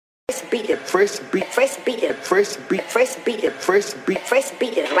First beat is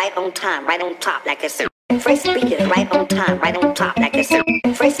right on time, right on top like a first beat is right on time, right on top like a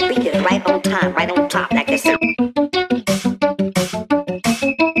first beat is right on time, right on top like a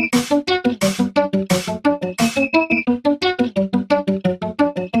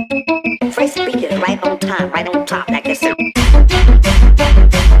first beat is right on time, right on top like a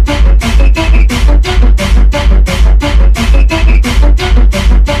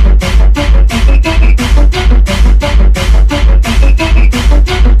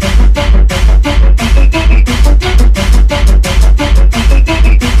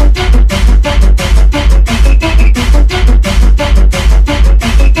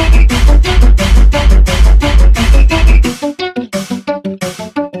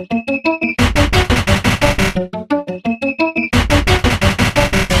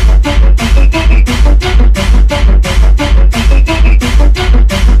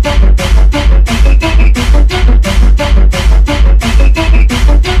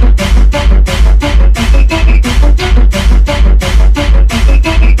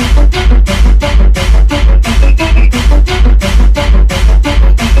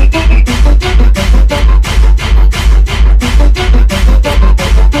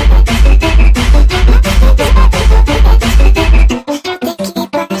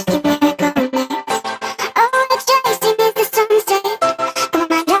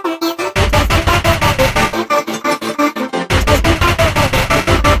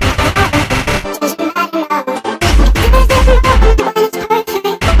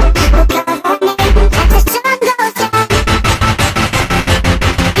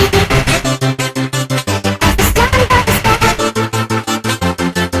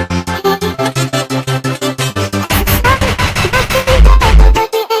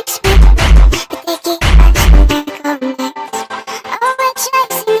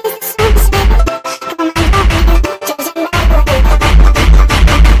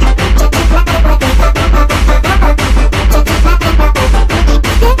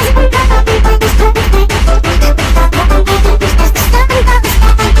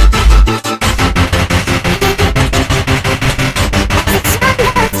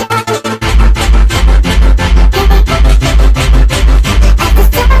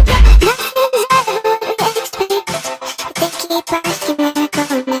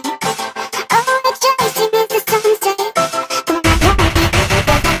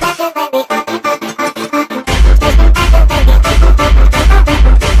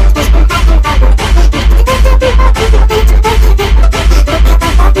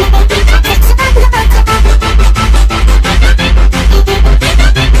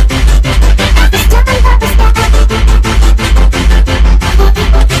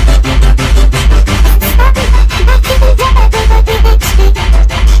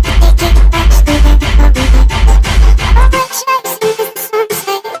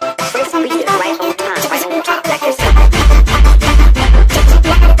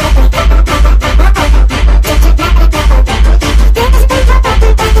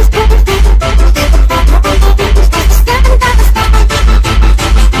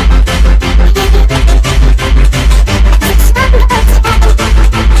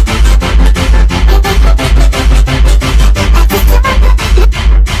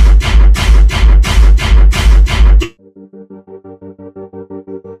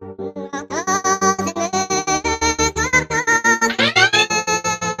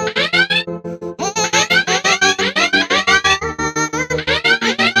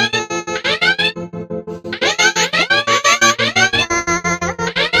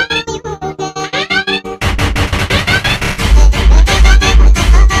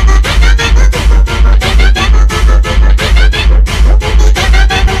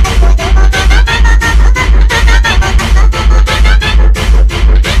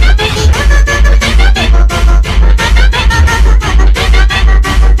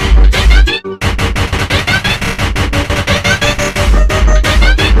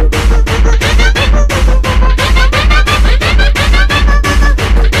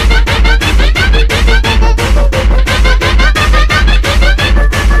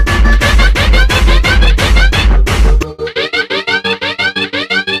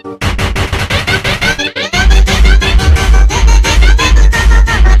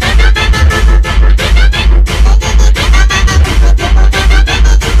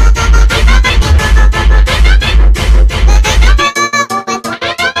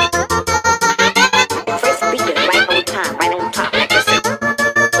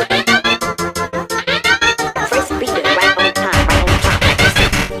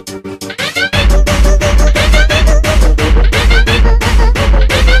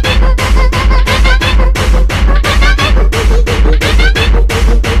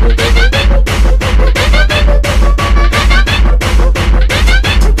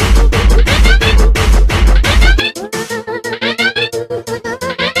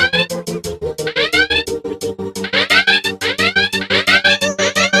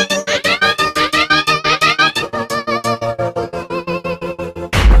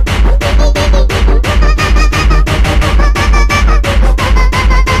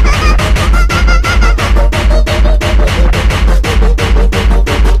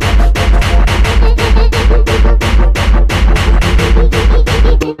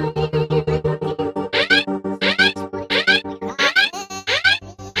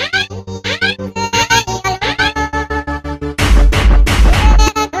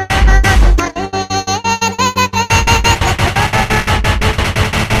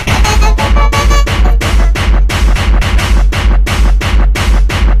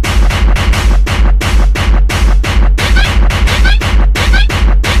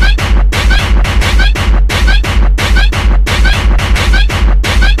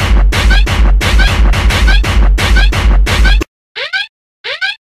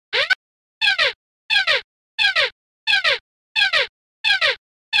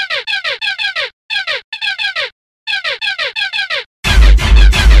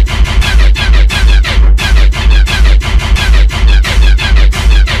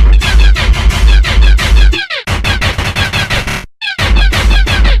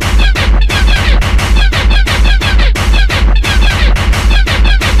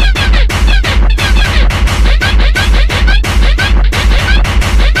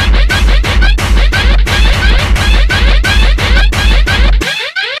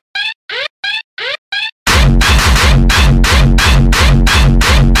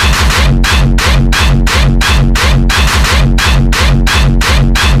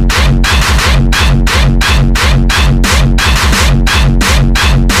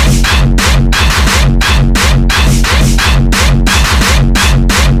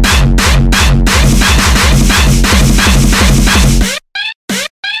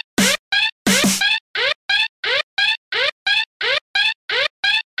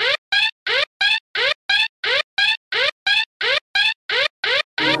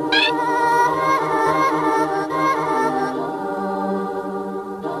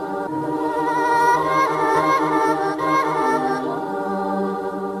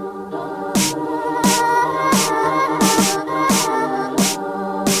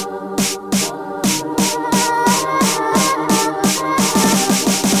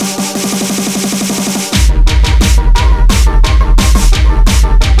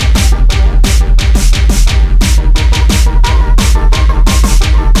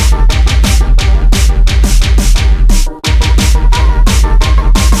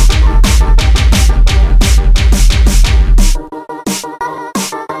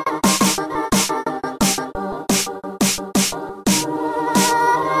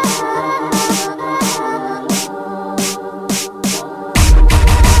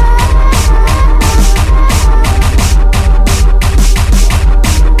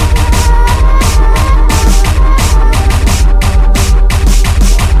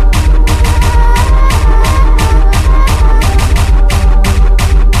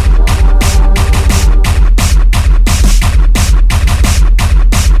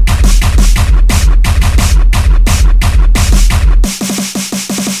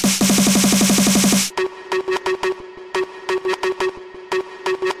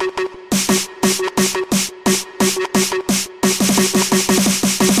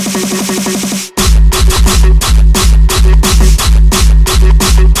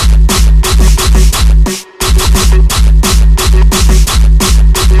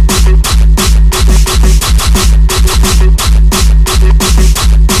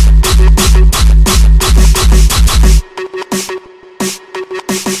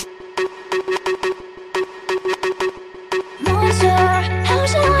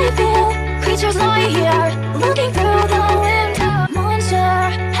Creatures lie here, looking through the window. Monster,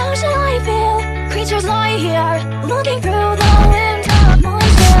 how should I feel? Creatures lie here, looking through the window.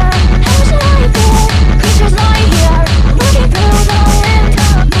 Monster, how should I feel? Creatures lie here, looking through the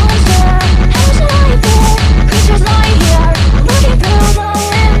window. Monster, how should I feel? Creatures lie here, looking through the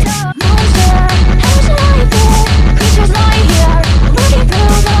window. Monster, how should I feel? Creatures lie here, looking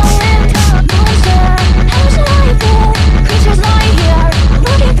through the window. Monster, how should I feel? Creatures lie here,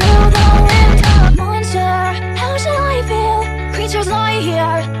 looking through the window. Monster, how should I feel? Creatures lie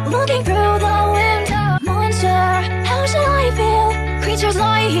here, looking through the window. Monster, how should I feel? Creatures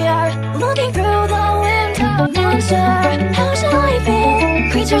lie here, looking through the window. Monster, how should I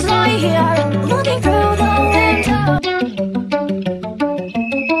feel? Creatures lie here, looking through